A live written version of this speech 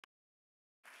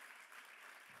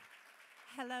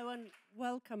Hello and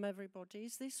welcome, everybody.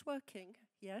 Is this working?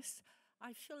 Yes.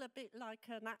 I feel a bit like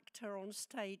an actor on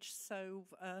stage, so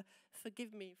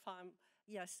forgive me if I'm...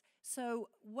 Yes. So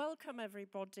welcome,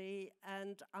 everybody,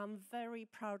 and I'm very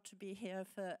proud to be here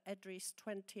for EDRi's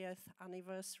 20th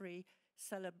anniversary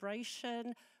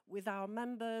celebration with our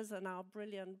members and our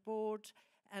brilliant board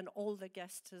and all the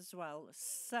guests as well.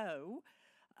 So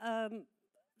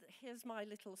here's my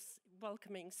little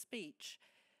welcoming speech.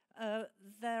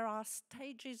 There are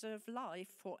stages of life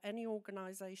for any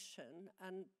organization,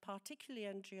 and particularly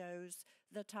NGOs,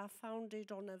 that are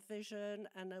founded on a vision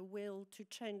and a will to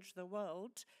change the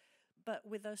world, but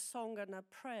with a song and a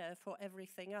prayer for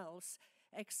everything else,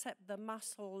 except the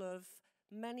muscle of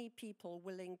many people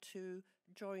willing to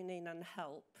join in and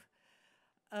help.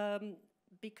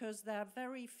 Because there are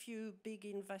very few big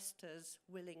investors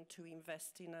willing to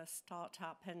invest in a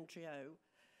startup NGO.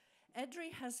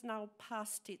 EDRi has now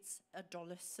passed its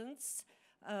adolescence,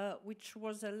 which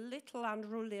was a little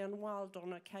unruly and wild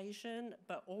on occasion,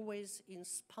 but always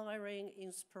inspiring,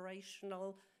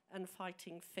 inspirational, and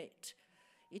fighting fit.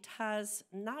 It has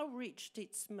now reached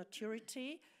its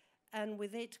maturity, and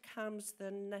with it comes the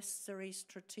necessary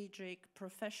strategic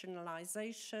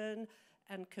professionalization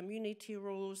and community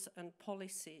rules and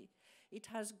policy. It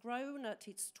has grown at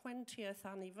its 20th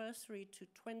anniversary to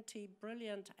 20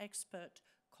 brilliant expert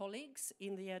colleagues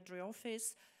in the EDRi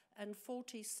office and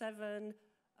 47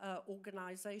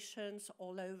 organizations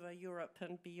all over Europe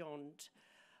and beyond.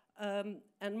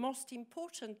 And most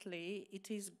importantly,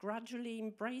 it is gradually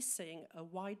embracing a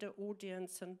wider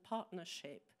audience and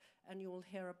partnership, and you will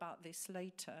hear about this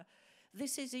later.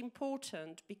 This is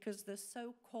important because the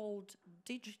so-called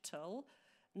digital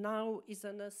now is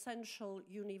an essential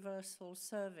universal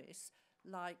service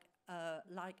like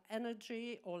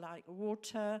energy or like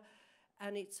water,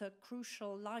 and it's a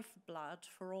crucial lifeblood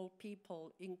for all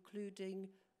people, including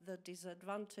the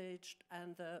disadvantaged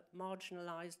and the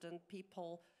marginalized and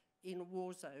people in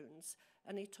war zones.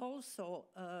 And it's also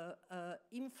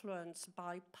influenced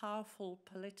by powerful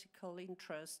political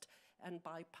interest and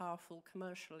by powerful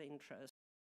commercial interest.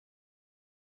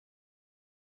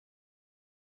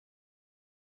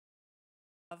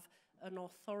 Have an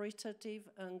authoritative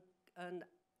and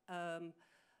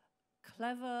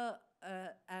clever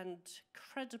and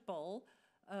credible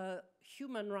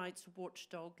human rights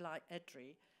watchdog like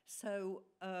EDRi. So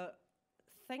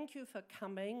thank you for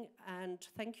coming, and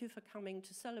thank you for coming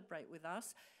to celebrate with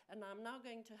us. And I'm now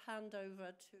going to hand over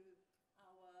to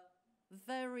our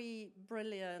very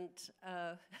brilliant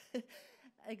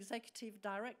executive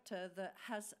director that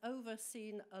has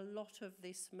overseen a lot of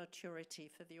this maturity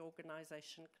for the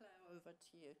organization. Claire, over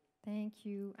to you. Thank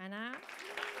you, Anna.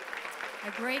 A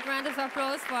great round of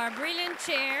applause for our brilliant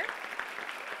chair.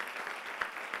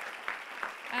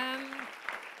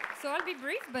 So I'll be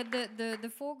brief, but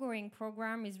the foregoing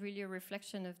program is really a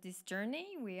reflection of this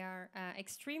journey. We are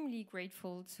extremely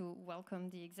grateful to welcome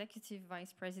the Executive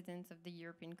Vice President of the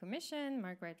European Commission,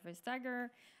 Margrethe Vestager,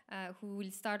 who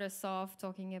will start us off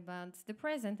talking about the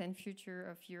present and future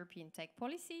of European tech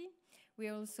policy.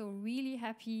 We're also really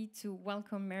happy to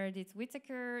welcome Meredith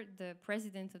Whittaker, the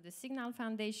President of the Signal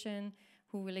Foundation,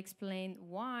 who will explain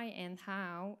why and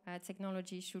how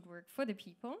technology should work for the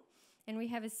people. And we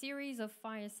have a series of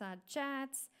fireside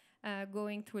chats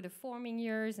going through the forming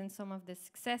years and some of the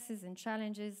successes and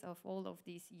challenges of all of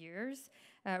these years,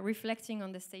 reflecting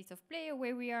on the state of play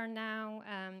where we are now,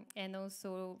 and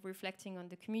also reflecting on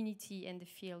the community and the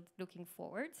field looking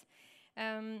forward.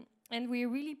 And we're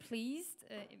really pleased.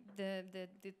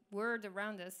 The world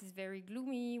around us is very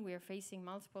gloomy. We are facing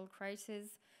multiple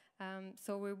crises.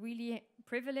 So we're really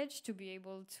privileged to be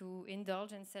able to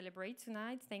indulge and celebrate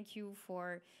tonight. Thank you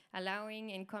for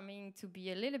allowing and coming to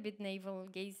be a little bit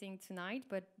navel-gazing tonight,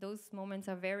 but those moments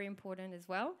are very important as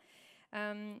well.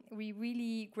 We're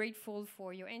really grateful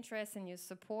for your interest and your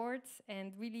support,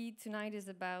 and really tonight is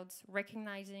about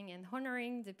recognizing and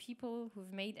honoring the people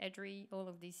who've made EDRi all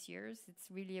of these years. It's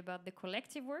really about the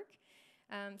collective work.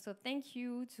 So thank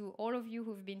you to all of you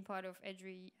who've been part of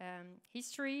EDRi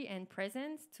history and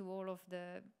present, to all of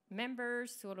the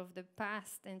members, to all of the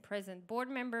past and present board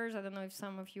members. I don't know if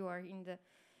some of you are in the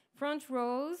front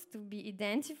rows to be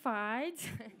identified,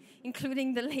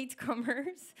 including the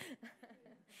latecomers.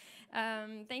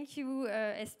 Thank you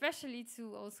especially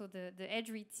to also the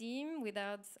EDRi team,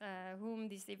 without whom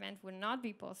this event would not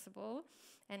be possible,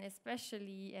 and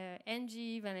especially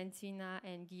Angie, Valentina,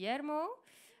 and Guillermo.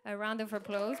 A round of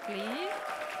applause, please.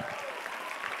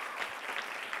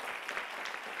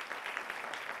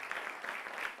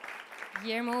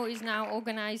 Guillermo is now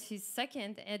organized his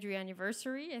second EDRi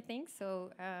anniversary, I think,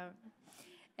 so...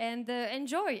 And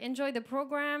enjoy the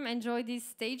program, enjoy this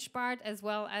stage part, as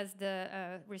well as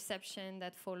the reception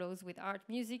that follows with art,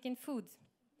 music, and food.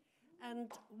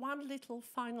 And one little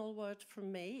final word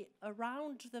from me.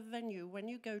 Around the venue, when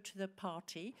you go to the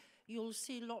party, you'll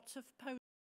see lots of posters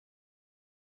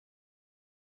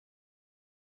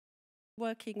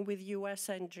working with US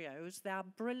NGOs. They are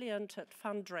brilliant at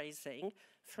fundraising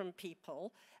from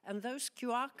people. And those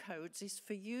QR codes is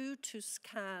for you to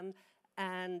scan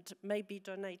and maybe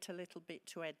donate a little bit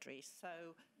to EDRi. So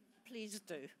please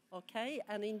do, okay?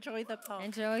 And enjoy the party.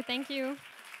 Enjoy, thank you.